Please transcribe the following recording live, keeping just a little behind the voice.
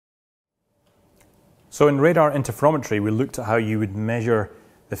So in radar interferometry, we looked at how you would measure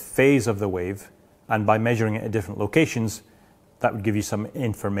the phase of the wave, and by measuring it at different locations, that would give you some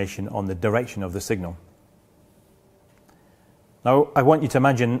information on the direction of the signal. Now, I want you to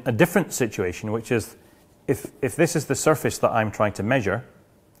imagine a different situation, which is if this is the surface that I'm trying to measure,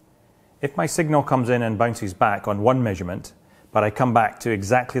 if my signal comes in and bounces back on one measurement, but I come back to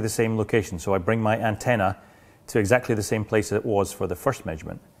exactly the same location, so I bring my antenna to exactly the same place it was for the first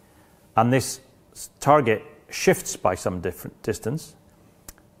measurement, and this target shifts by some different distance,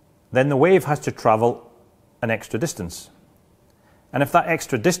 then the wave has to travel an extra distance. And if that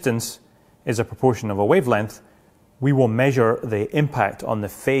extra distance is a proportion of a wavelength, we will measure the impact on the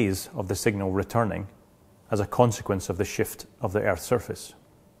phase of the signal returning as a consequence of the shift of the Earth's surface.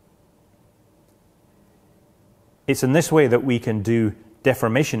 It's in this way that we can do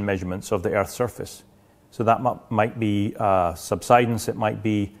deformation measurements of the Earth's surface. So that might be subsidence, it might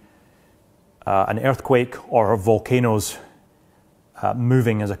be an earthquake, or volcanoes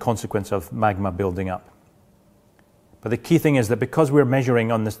moving as a consequence of magma building up. But the key thing is that because we're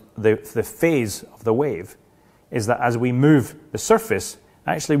measuring on the phase of the wave, is that as we move the surface,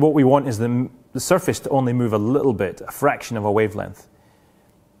 actually what we want is the surface to only move a little bit, a fraction of a wavelength.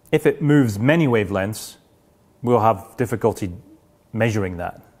 If it moves many wavelengths, we'll have difficulty measuring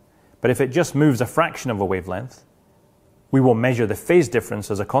that. But if it just moves a fraction of a wavelength, we will measure the phase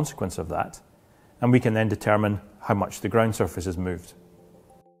difference as a consequence of that, and we can then determine how much the ground surface has moved.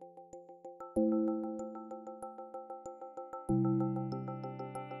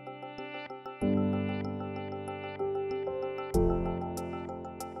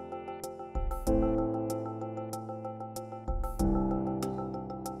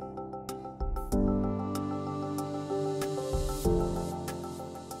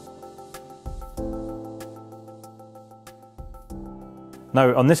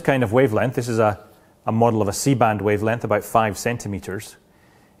 Now, on this kind of wavelength, this is a model of a C-band wavelength, about 5 centimeters.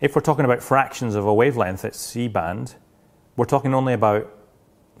 If we're talking about fractions of a wavelength at C-band, we're talking only about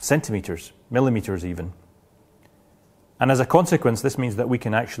centimeters, millimeters even. And as a consequence, this means that we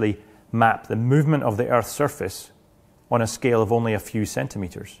can actually map the movement of the Earth's surface on a scale of only a few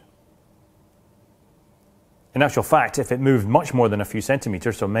centimeters. In actual fact, if it moved much more than a few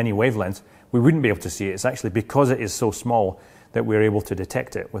centimeters, so many wavelengths, we wouldn't be able to see it. It's actually because it is so small that we're able to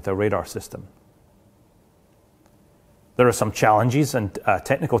detect it with a radar system. There are some challenges and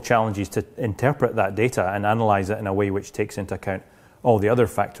technical challenges to interpret that data and analyze it in a way which takes into account all the other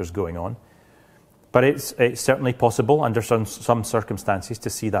factors going on. But it's certainly possible under some circumstances to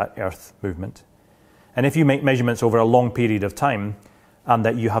see that Earth movement. And if you make measurements over a long period of time and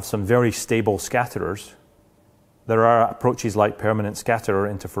that you have some very stable scatterers, there are approaches like permanent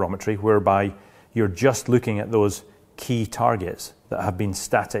scatterer interferometry whereby you're just looking at those key targets that have been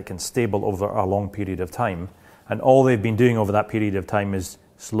static and stable over a long period of time, and all they've been doing over that period of time is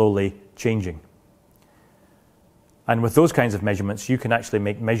slowly changing. And with those kinds of measurements, you can actually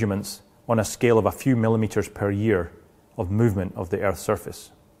make measurements on a scale of a few millimeters per year of movement of the Earth's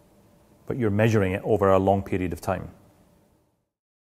surface, but you're measuring it over a long period of time.